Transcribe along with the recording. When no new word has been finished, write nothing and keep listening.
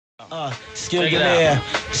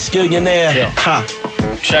Skillionaire. Yeah. Huh.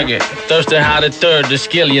 Check it. Thirstin Howl the third, the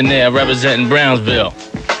skillionaire representing Brownsville.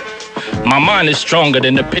 My mind is stronger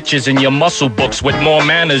than the pictures in your muscle books, with more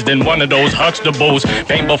manners than one of those Huxtables.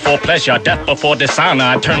 Pain before pleasure, death before dishonor.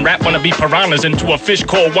 I turn rap wannabe piranhas into a fish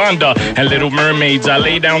called Wanda. And Little Mermaids, I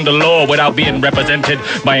lay down the law without being represented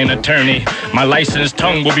by an attorney. My licensed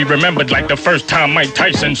tongue will be remembered like the first time Mike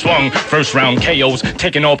Tyson swung. First round KOs,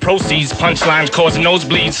 taking all proceeds. Punchlines cause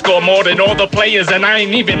nosebleeds. Score more than all the players, and I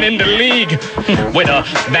ain't even in the league. With a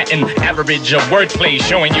batting average of wordplay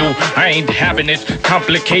showing you I ain't having it.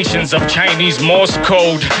 Complications of Chinese Morse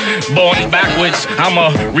code. Born backwards, I'm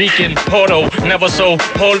a Rican Porto. Never so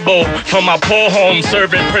polvo for my poor home.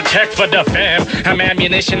 Serving protect for the fam. I'm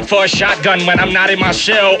ammunition for a shotgun when I'm not in my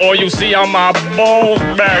shell. Or you see I'm my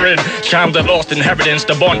bone barren. Child of lost inheritance,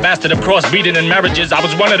 the born bastard of crossbreeding and marriages. I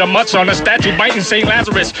was one of the mutts on a statue biting St.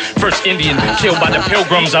 Lazarus. First Indian killed by the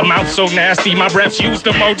pilgrims. A mouth so nasty, my breaths used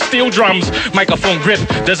to mode steel drums. Microphone grip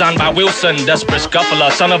designed by Wilson. Desperate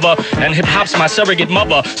scuffler, son of a, and hip hop's my surrogate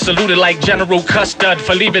mother. Saluted like General Custard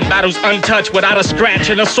for leaving battles untouched without a scratch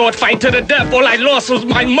in a sword fight to the death. All I lost was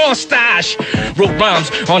my mustache. Wrote rhymes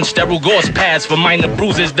on sterile gauze pads for minor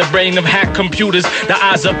bruises. The brain of hacked computers, the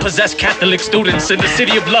eyes of possessed Catholic students. In the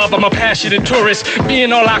city of love, I'm a passionate tourist,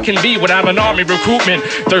 being all I can be without an army recruitment.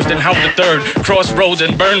 Thirstin Howl the third, crossroads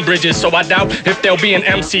and burn bridges. So I doubt if there'll be an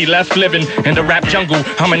MC left living in the rap jungle.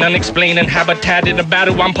 I'm an unexplained habitat in the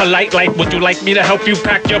battle. I'm polite like, would you like me to help you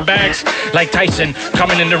pack your bags? Like Tyson,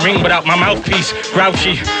 coming in the ring without my mouthpiece.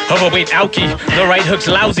 Grouchy, overweight alky. The right hook's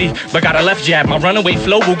lousy, but got a left jab. My runaway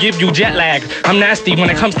flow will give you jet lag. I'm nasty when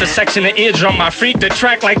it comes to section the eardrum. I freak the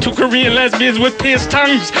track like two Korean lesbians with pierced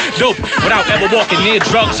tongues. Dope, without ever walking near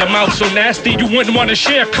drugs. A mouth so nasty you wouldn't want to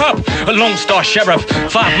share a cup. A Lone Star Sheriff,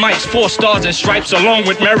 5 mics, 4 stars and stripes along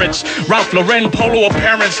with merits. Ralph Lauren, polo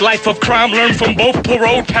appearance. Life of crime learned from both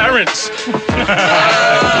paroled parents.